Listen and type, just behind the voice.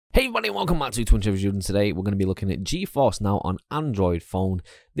Hey everybody, welcome back to Twin Review. Today we're going to be looking at GeForce Now on Android phone.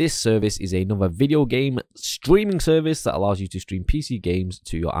 This service is another video game streaming service that allows you to stream PC games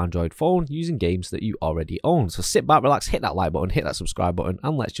to your Android phone using games that you already own. So sit back, relax, hit that like button, hit that subscribe button,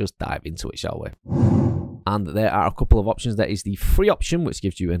 and let's just dive into it, shall we? And there are a couple of options. There is the free option, which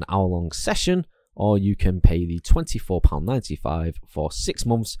gives you an hour-long session, or you can pay the £24.95 for 6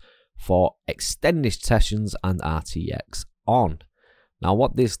 months for extended sessions and RTX on. Now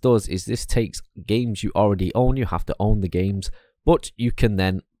what this does is this takes games you already own. You have to own the games, but you can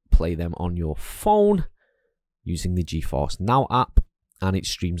then play them on your phone using the GeForce Now app, and it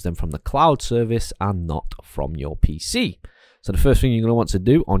streams them from the cloud service and not from your PC. So the first thing you're going to want to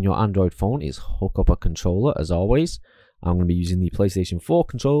do on your Android phone is hook up a controller, as always. I'm going to be using the PlayStation 4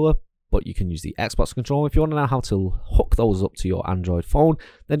 controller, but you can use the Xbox controller. If you want to know how to hook those up to your Android phone,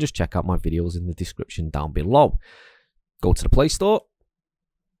 then just check out my videos in the description down below. Go to the Play Store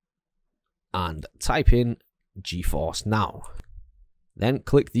and type in GeForce Now. Then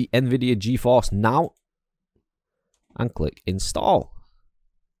click the Nvidia GeForce Now and click install.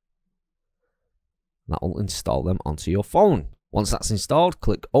 That will install them onto your phone. Once that's installed,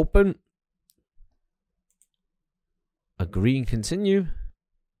 click open, agree and continue.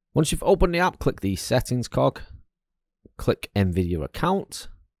 Once you've opened the app, click the settings cog, click Nvidia account,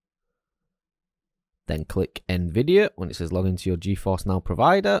 then click Nvidia when it says log into your GeForce Now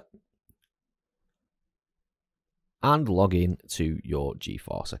provider, and log in to your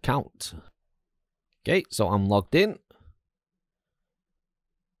GeForce account. Okay, so I'm logged in.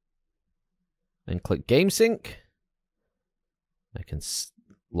 And click GameSync. I can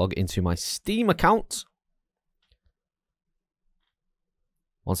log into my Steam account.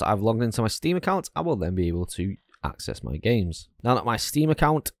 Once I've logged into my Steam account, I will then be able to access my games. Now that my Steam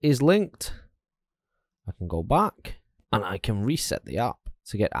account is linked, I can go back and I can reset the app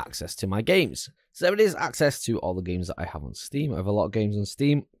to get access to my games. So there it is, access to all the games that I have on Steam. I have a lot of games on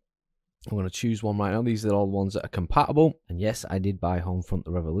Steam. I'm going to choose one right now. These are all the ones that are compatible. And yes, I did buy Homefront: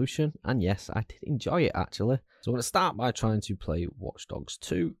 The Revolution. And yes, I did enjoy it, actually. So I'm going to start by trying to play Watch Dogs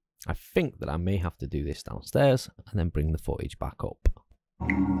 2. I think that I may have to do this downstairs and then bring the footage back up.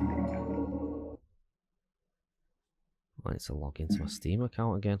 Right, so log into my Steam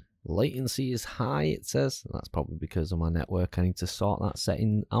account again. Latency is high, it says. That's probably because of my network. I need to sort that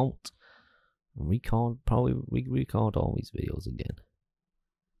setting out. Probably re-record all these videos again.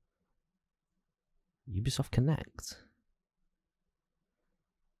 Ubisoft Connect.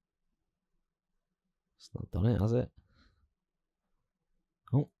 It's not done it, has it?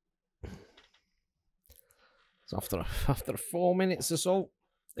 Oh. So after 4 minutes or so,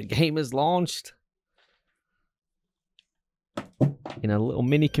 the game is launched in a little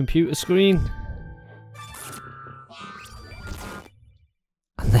mini computer screen.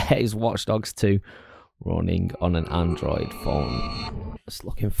 And there is Watch Dogs 2 running on an Android phone. It's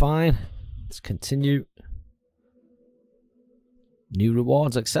looking fine. Let's continue. New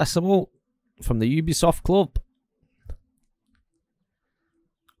rewards accessible from the Ubisoft Club. I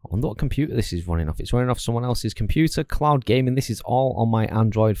wonder what computer this is running off. It's running off someone else's computer. Cloud gaming. This is all on my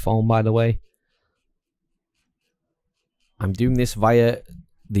Android phone, by the way. I'm doing this via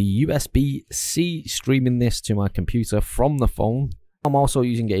the USB-C, streaming this to my computer from the phone. I'm also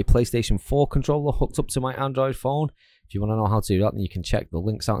using a PlayStation 4 controller hooked up to my Android phone. If you want to know how to do that, then you can check the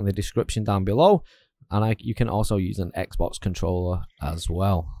links out in the description down below. And you can also use an Xbox controller as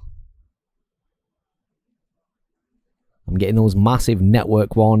well. I'm getting those massive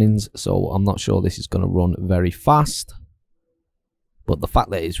network warnings, so I'm not sure this is going to run very fast. But the fact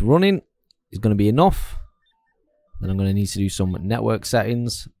that it's running is going to be enough. Then I'm going to need to do some network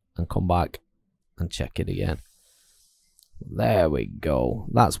settings and come back and check it again. There we go.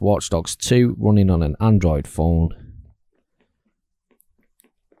 That's Watch Dogs 2 running on an Android phone.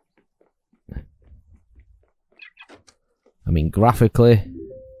 I mean, graphically,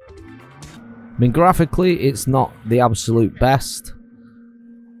 it's not the absolute best.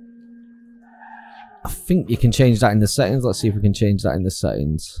 I think you can change that in the settings. Let's see if we can change that in the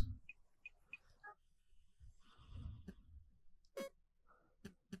settings.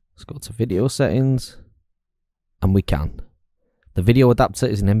 Let's go to video settings. And we can. The video adapter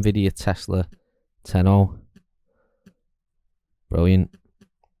is an Nvidia Tesla 10.0. Brilliant.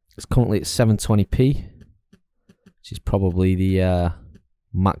 It's currently at 720p, which is probably the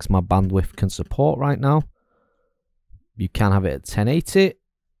max my bandwidth can support right now. You can have it at 1080.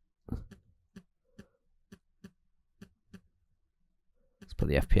 Let's put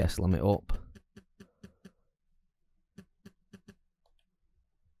the FPS limit up.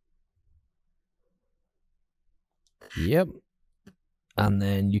 Yep. And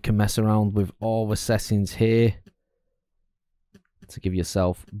then you can mess around with all the settings here to give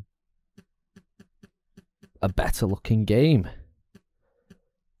yourself a better looking game.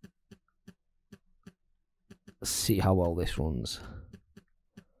 Let's see how well this runs.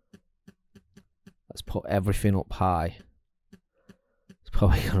 Let's put everything up high. It's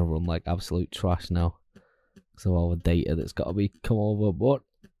probably going to run like absolute trash now because of all the data that's got to be come over, but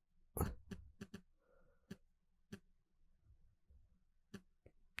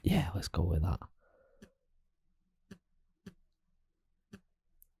yeah, let's go with that.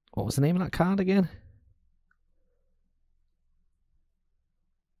 What was the name of that card again?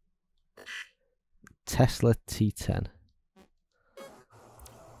 Tesla T10.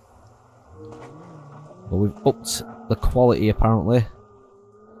 Well, we've upped the quality apparently.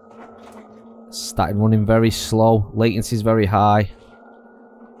 Started running very slow. Latency is very high.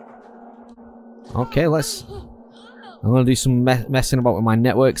 Okay, I'm going to do some messing about with my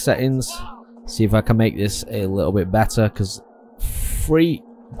network settings. See if I can make this a little bit better, because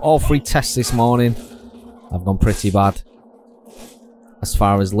all three tests this morning have gone pretty bad as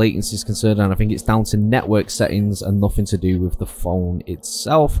far as latency is concerned, and I think it's down to network settings and nothing to do with the phone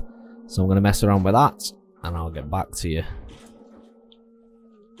itself. So I'm going to mess around with that and I'll get back to you.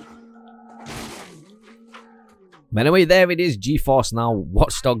 But anyway, there it is, GeForce Now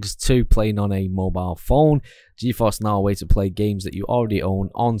Watch Dogs 2 playing on a mobile phone. GeForce Now, a way to play games that you already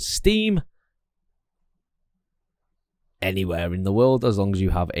own on Steam anywhere in the world, as long as you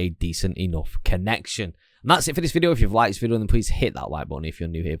have a decent enough connection. And that's it for this video. If you've liked this video, then please hit that like button. If you're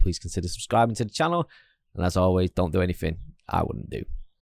new here, please consider subscribing to the channel. And as always, don't do anything I wouldn't do.